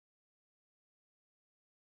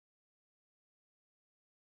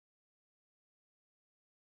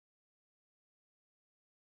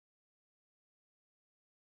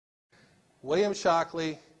William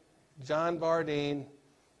Shockley, John Bardeen,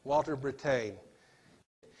 Walter Brattain.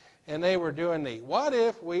 And they were doing what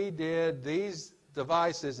if we did these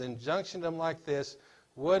devices and junctioned them like this?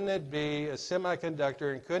 Wouldn't it be a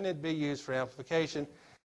semiconductor, and couldn't it be used for amplification?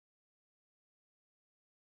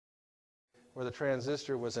 Where the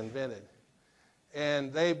transistor was invented.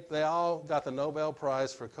 And they all got the Nobel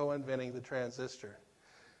Prize for co-inventing the transistor.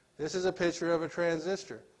 This is a picture of a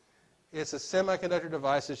transistor. It's a semiconductor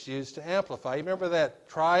device that's used to amplify. You remember that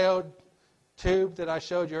triode tube that I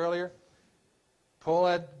showed you earlier? Pull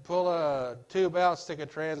a tube out, stick a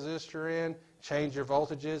transistor in, change your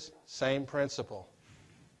voltages, same principle.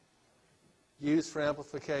 Used for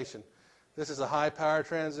amplification. This is a high power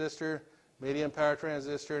transistor, medium power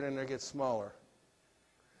transistor, and then it gets smaller.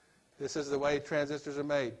 This is the way transistors are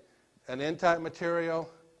made. An N-type material,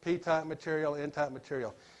 P-type material, N-type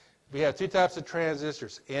material. We have two types of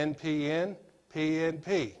transistors, NPN,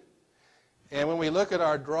 PNP. And when we look at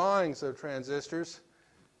our drawings of transistors,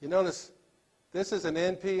 you notice this is an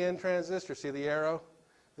NPN transistor. See the arrow?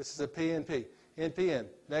 This is a PNP. NPN,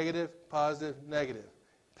 negative, positive, negative.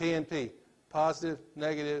 PNP, positive,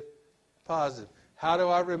 negative, positive. How do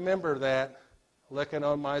I remember that? Looking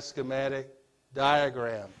on my schematic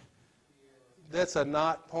diagram. That's a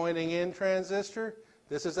not pointing in transistor.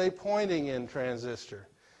 This is a pointing in transistor.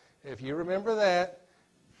 If you remember that,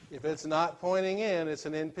 if it's not pointing in, it's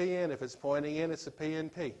an NPN. If it's pointing in, it's a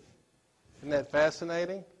PNP. Isn't that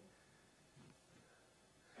fascinating?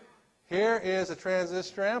 Here is a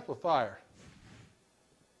transistor amplifier.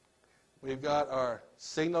 We've got our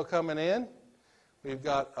signal coming in. We've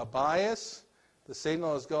got a bias. The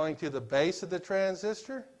signal is going to the base of the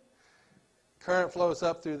transistor. Current flows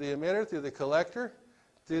up through the emitter, through the collector,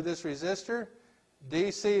 through this resistor.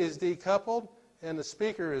 DC is decoupled, and the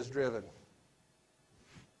speaker is driven.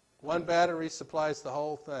 One battery supplies the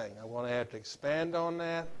whole thing. I want to have to expand on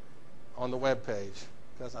that on the web page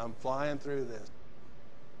because I'm flying through this.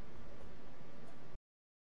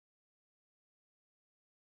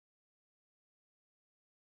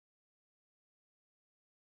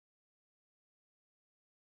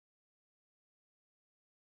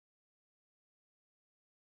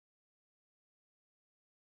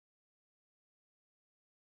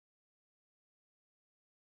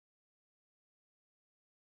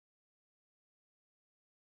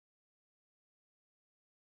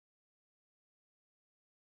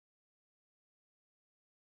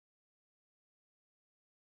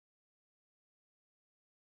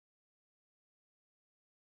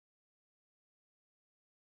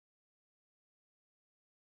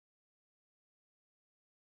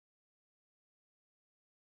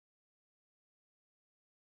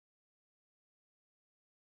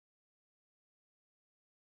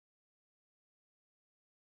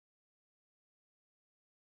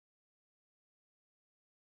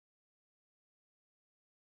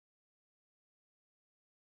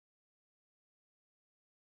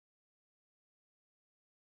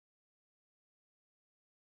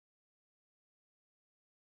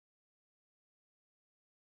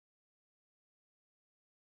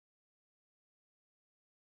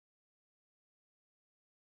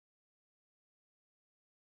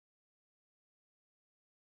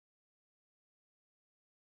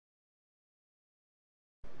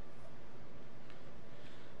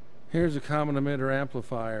 Here's a common emitter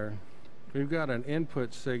amplifier. We've got an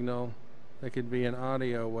input signal that could be an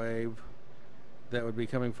audio wave that would be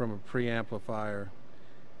coming from a preamplifier.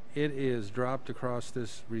 It is dropped across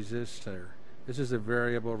this resistor. This is a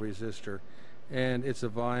variable resistor, and it's a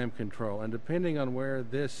volume control. And depending on where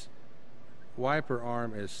this wiper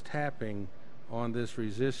arm is tapping on this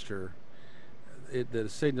resistor, the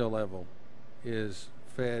signal level is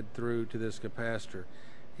fed through to this capacitor.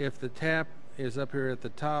 If the tap is up here at the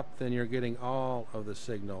top, then you're getting all of the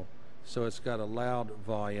signal, so it's got a loud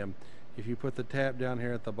volume. If you put the tap down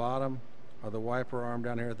here at the bottom, or the wiper arm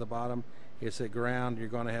down here at the bottom, it's at ground, you're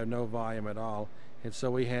going to have no volume at all. And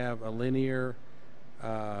so we have a linear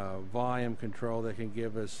volume control that can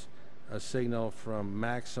give us a signal from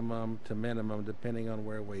maximum to minimum depending on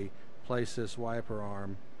where we place this wiper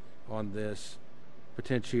arm on this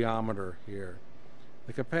potentiometer here.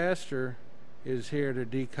 The capacitor is here to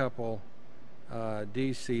decouple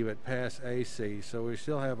DC but pass AC, so we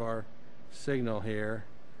still have our signal here,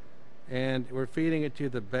 and we're feeding it to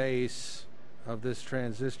the base of this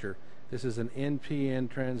transistor. This is an NPN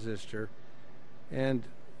transistor, and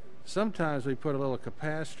sometimes we put a little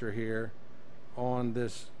capacitor here on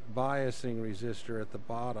this biasing resistor at the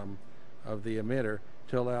bottom of the emitter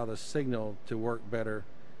to allow the signal to work better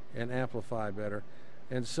and amplify better.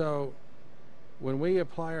 And so when we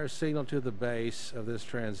apply our signal to the base of this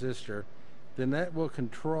transistor, then that will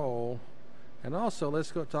control. And also,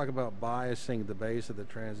 let's go talk about biasing the base of the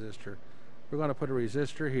transistor. We're going to put a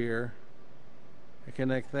resistor here and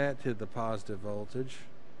connect that to the positive voltage.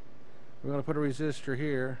 We're going to put a resistor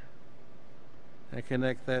here and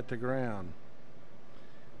connect that to ground.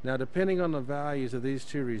 Now, depending on the values of these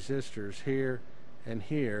two resistors here and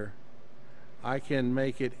here, I can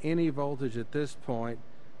make it any voltage at this point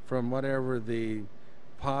from whatever the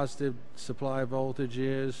positive supply voltage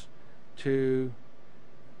is to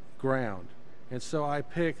ground. And so I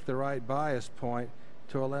pick the right bias point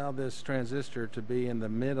to allow this transistor to be in the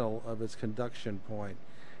middle of its conduction point.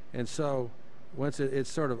 And so once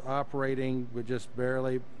it's sort of operating with just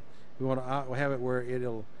barely, we want to have it where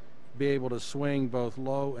it'll be able to swing both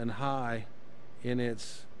low and high in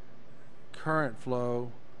its current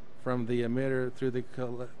flow from the emitter through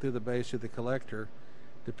the base to the collector,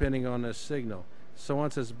 depending on this signal. So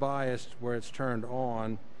once it's biased where it's turned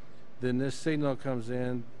on, then this signal comes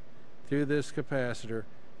in through this capacitor,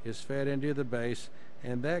 is fed into the base,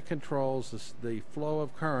 and that controls the flow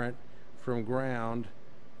of current from ground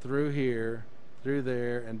through here, through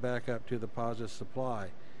there, and back up to the positive supply.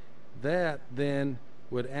 That then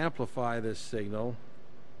would amplify this signal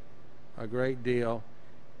a great deal,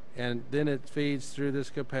 and then it feeds through this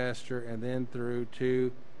capacitor and then through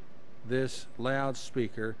to this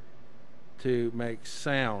loudspeaker to make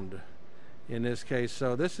sound in this case.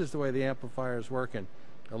 So this is the way the amplifier is working.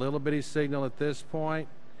 A little bitty signal at this point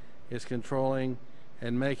is controlling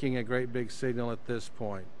and making a great big signal at this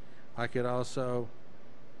point. I could also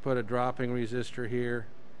put a dropping resistor here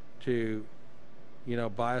to,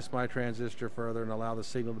 bias my transistor further and allow the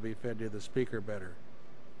signal to be fed to the speaker better.